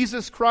dead,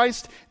 Jesus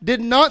Christ, did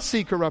not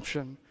see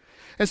corruption.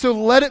 And so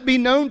let it be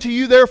known to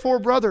you, therefore,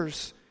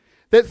 brothers,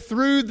 that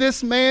through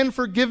this man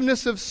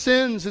forgiveness of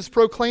sins is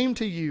proclaimed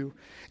to you,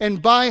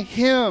 and by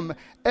Him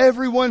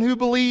everyone who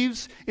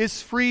believes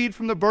is freed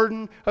from the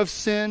burden of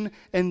sin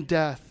and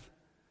death.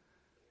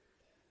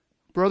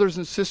 Brothers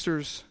and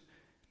sisters,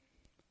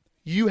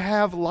 you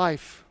have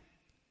life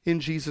in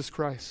Jesus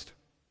Christ.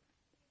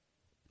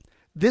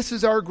 This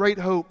is our great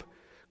hope.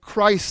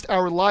 Christ,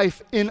 our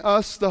life, in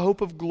us the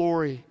hope of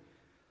glory.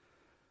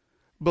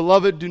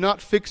 Beloved, do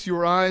not fix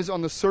your eyes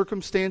on the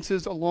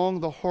circumstances along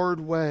the hard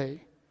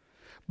way,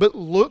 but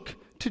look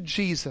to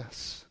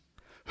Jesus,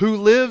 who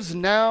lives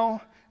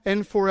now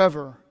and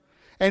forever,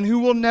 and who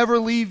will never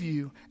leave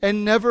you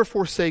and never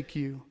forsake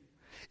you.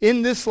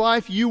 In this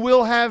life you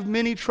will have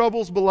many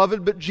troubles,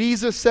 beloved, but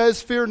Jesus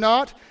says, "Fear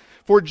not,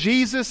 for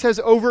Jesus has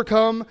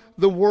overcome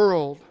the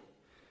world."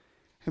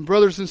 And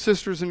brothers and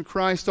sisters in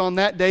Christ, on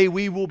that day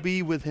we will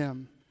be with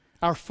Him,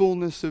 our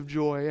fullness of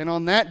joy. And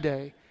on that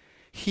day,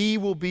 He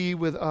will be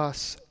with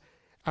us,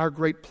 our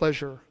great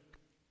pleasure,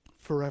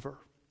 forever.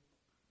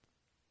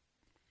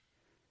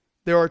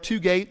 There are two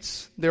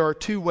gates, there are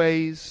two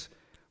ways,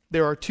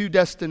 there are two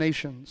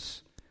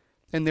destinations,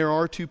 and there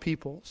are two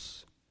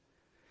peoples.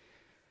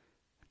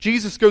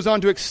 Jesus goes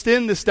on to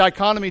extend this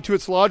dichotomy to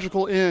its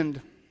logical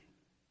end.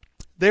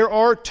 There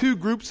are two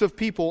groups of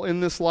people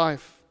in this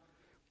life.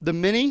 The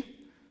many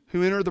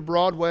who enter the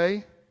broad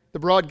way, the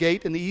broad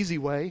gate and the easy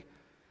way,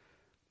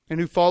 and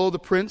who follow the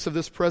prince of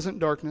this present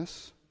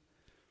darkness.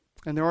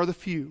 And there are the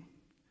few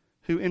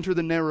who enter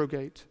the narrow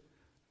gate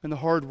and the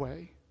hard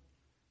way,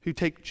 who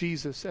take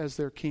Jesus as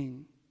their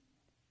king.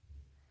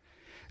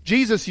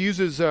 Jesus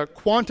uses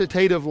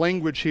quantitative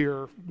language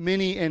here,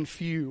 many and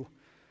few.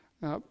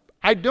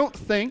 I don't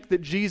think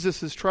that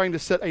Jesus is trying to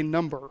set a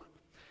number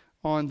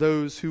on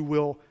those who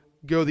will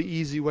go the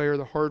easy way or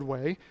the hard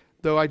way,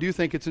 though I do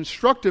think it's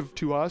instructive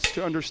to us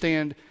to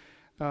understand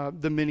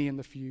the many and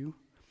the few.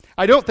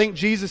 I don't think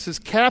Jesus is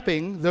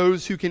capping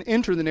those who can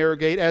enter the narrow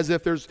gate as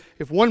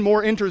if one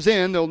more enters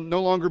in, there'll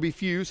no longer be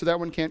few, so that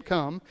one can't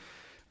come.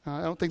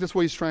 I don't think that's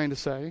what He's trying to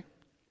say.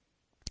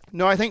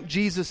 No, I think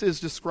Jesus is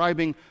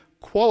describing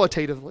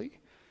qualitatively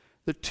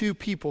the two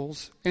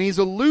peoples, and He's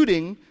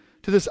alluding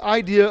to this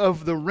idea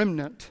of the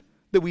remnant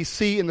that we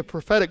see in the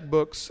prophetic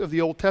books of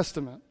the Old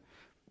Testament,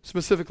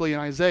 specifically in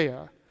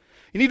Isaiah.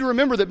 You need to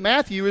remember that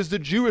Matthew is the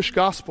Jewish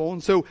gospel,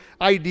 and so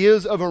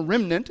ideas of a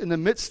remnant in the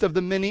midst of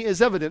the many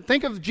is evident.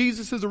 Think of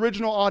Jesus'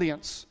 original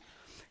audience.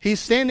 He's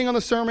standing on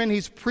the sermon,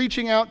 He's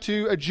preaching out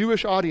to a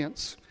Jewish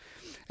audience,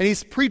 and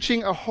He's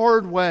preaching a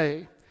hard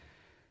way.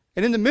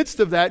 And in the midst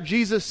of that,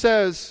 Jesus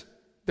says,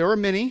 there are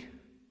many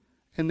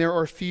and there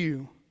are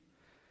few.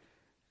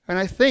 And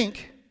I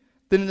think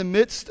that in the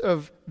midst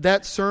of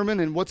that sermon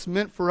and what's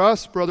meant for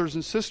us, brothers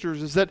and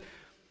sisters, is that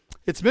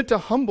it's meant to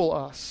humble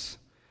us.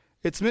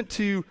 It's meant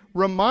to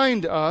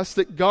remind us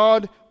that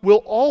God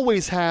will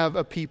always have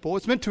a people.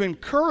 It's meant to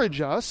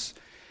encourage us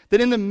that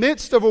in the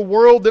midst of a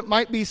world that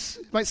might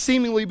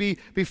seemingly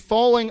be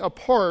falling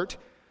apart,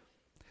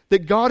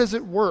 that God is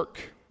at work.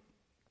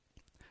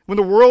 When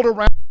the world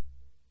around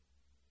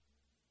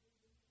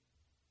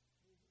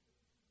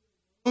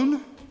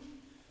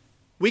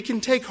we can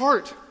take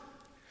heart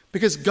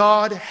because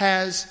God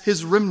has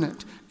His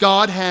remnant.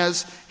 God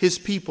has His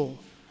people.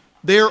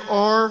 There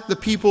are the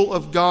people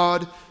of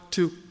God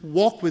to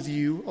walk with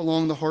you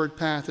along the hard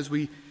path, as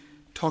we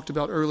talked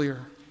about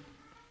earlier.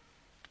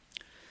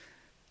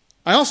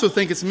 I also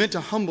think it's meant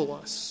to humble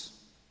us.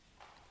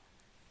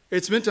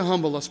 It's meant to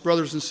humble us,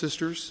 brothers and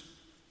sisters.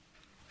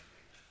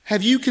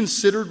 Have you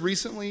considered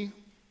recently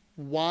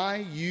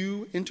why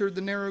you entered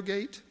the narrow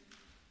gate?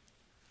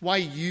 Why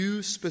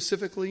you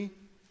specifically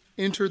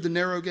entered the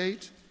narrow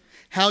gate?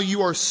 How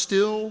you are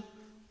still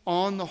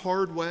on the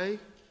hard way?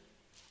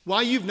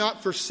 Why you've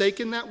not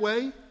forsaken that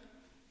way?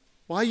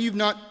 Why you've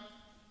not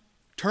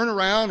turned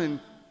around and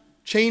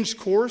changed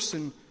course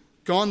and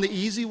gone the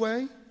easy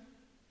way?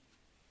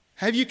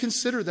 Have you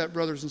considered that,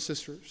 brothers and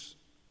sisters?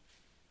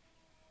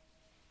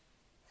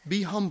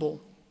 Be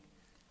humble.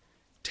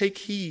 Take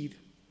heed,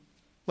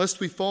 lest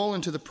we fall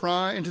into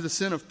the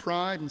sin of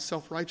pride and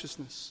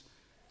self-righteousness.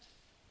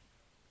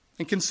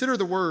 And consider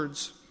the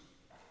words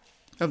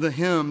of the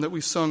hymn that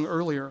we sung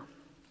earlier.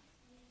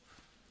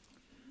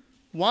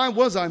 Why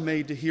was I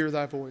made to hear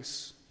thy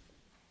voice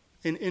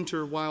and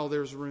enter while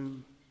there's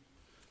room?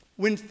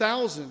 When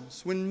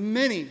thousands, when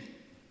many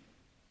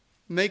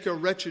make a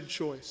wretched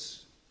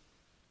choice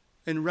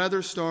and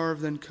rather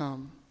starve than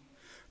come.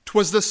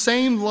 'Twas the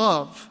same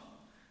love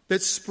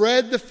that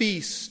spread the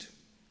feast,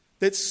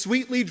 that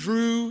sweetly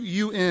drew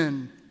you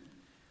in,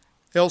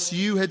 else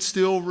you had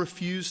still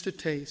refused to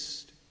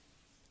taste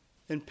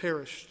and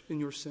perished in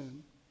your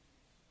sin.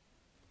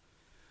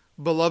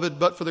 Beloved,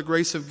 but for the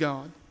grace of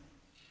God,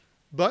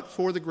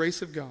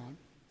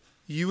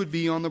 you would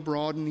be on the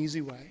broad and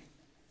easy way,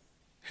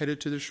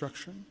 headed to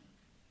destruction.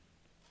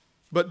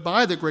 But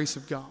by the grace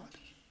of God,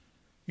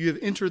 you have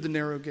entered the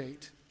narrow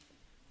gate.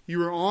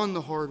 You are on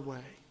the hard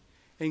way,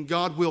 and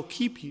God will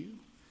keep you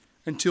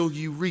until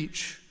you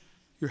reach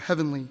your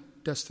heavenly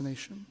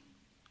destination.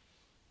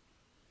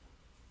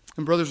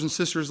 And brothers and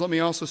sisters, let me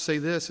also say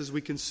this as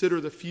we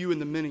consider the few and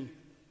the many.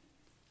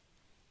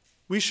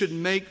 We should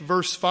make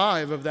verse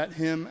 5 of that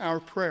hymn our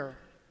prayer.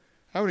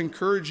 I would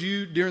encourage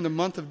you during the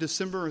month of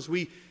December as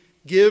we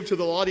give to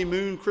the Lottie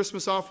Moon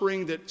Christmas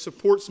offering that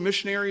supports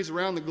missionaries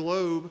around the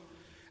globe,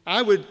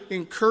 I would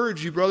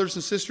encourage you, brothers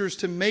and sisters,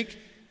 to make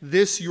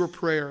this your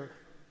prayer.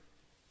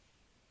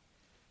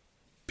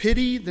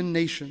 Pity the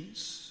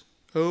nations,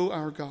 O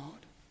our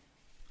God.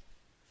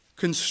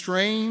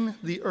 Constrain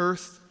the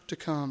earth to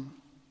come.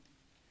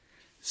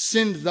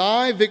 Send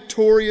thy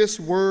victorious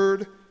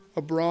word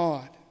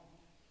abroad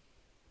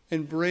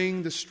and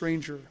bring the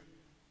stranger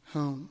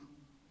home.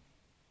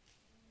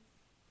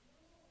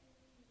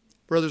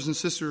 Brothers and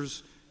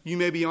sisters, you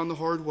may be on the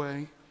hard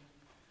way.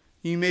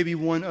 You may be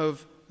one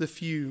of the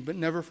few, but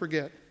never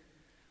forget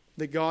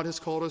that God has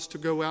called us to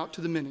go out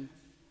to the many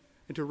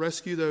and to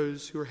rescue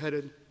those who are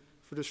headed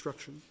for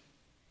destruction.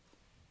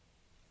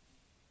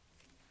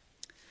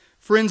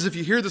 Friends, if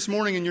you're here this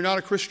morning and you're not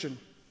a Christian,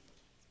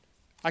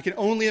 I can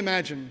only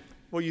imagine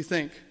what you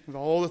think of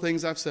all the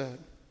things I've said.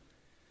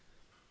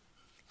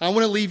 I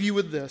want to leave you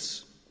with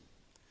this.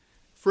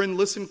 Friend,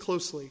 listen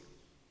closely.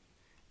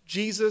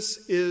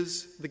 Jesus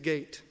is the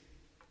gate.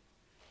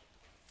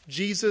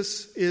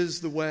 Jesus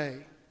is the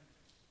way.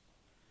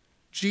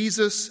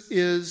 Jesus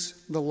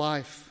is the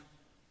life.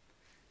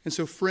 And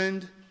so,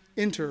 friend,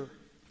 enter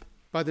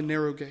by the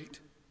narrow gate.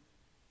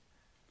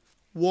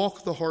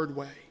 Walk the hard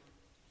way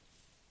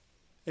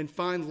and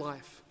find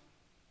life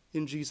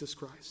in Jesus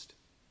Christ.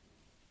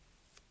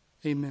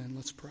 Amen.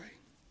 Let's pray.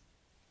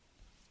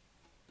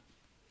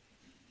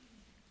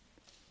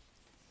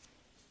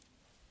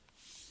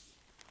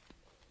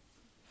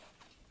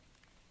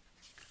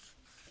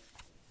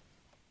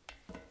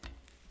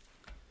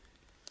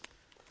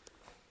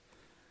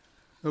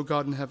 O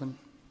God in heaven,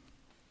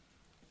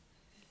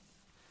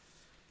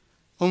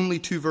 only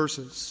 2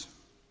 verses,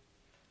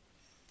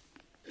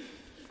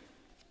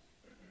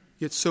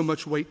 yet so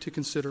much weight to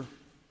consider.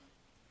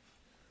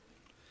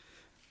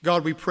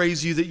 God, we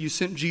praise you that you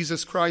sent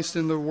Jesus Christ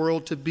into the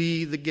world to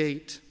be the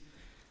gate.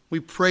 We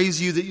praise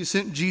you that you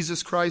sent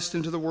Jesus Christ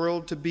into the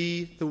world to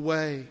be the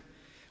way.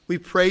 We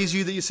praise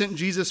you that you sent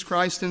Jesus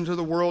Christ into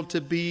the world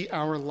to be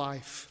our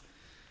life.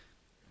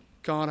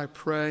 God, I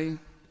pray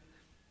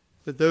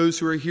that those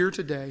who are here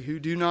today who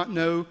do not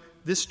know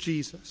this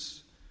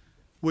Jesus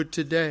would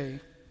today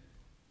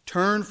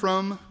turn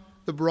from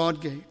the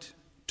broad gate,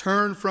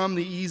 turn from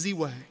the easy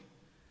way,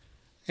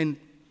 and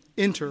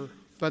enter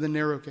by the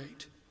narrow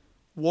gate.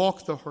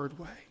 Walk the hard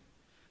way.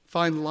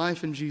 Find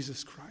life in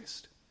Jesus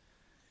Christ.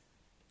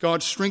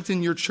 God,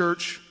 strengthen your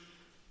church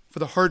for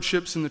the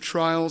hardships and the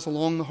trials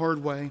along the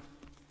hard way.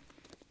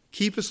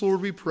 Keep us,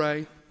 Lord, we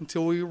pray,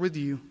 until we are with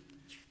you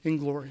in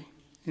glory.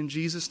 In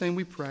Jesus' name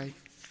we pray.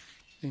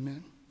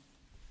 Amen.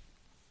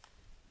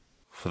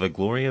 For the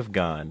glory of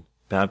God,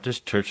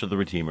 Baptist Church of the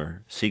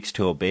Redeemer seeks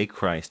to obey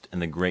Christ in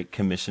the Great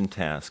Commission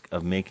task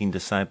of making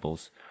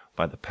disciples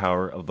by the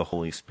power of the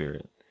Holy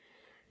Spirit.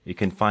 You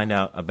can find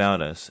out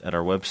about us at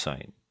our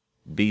website,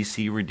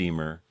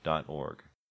 bcredeemer.org.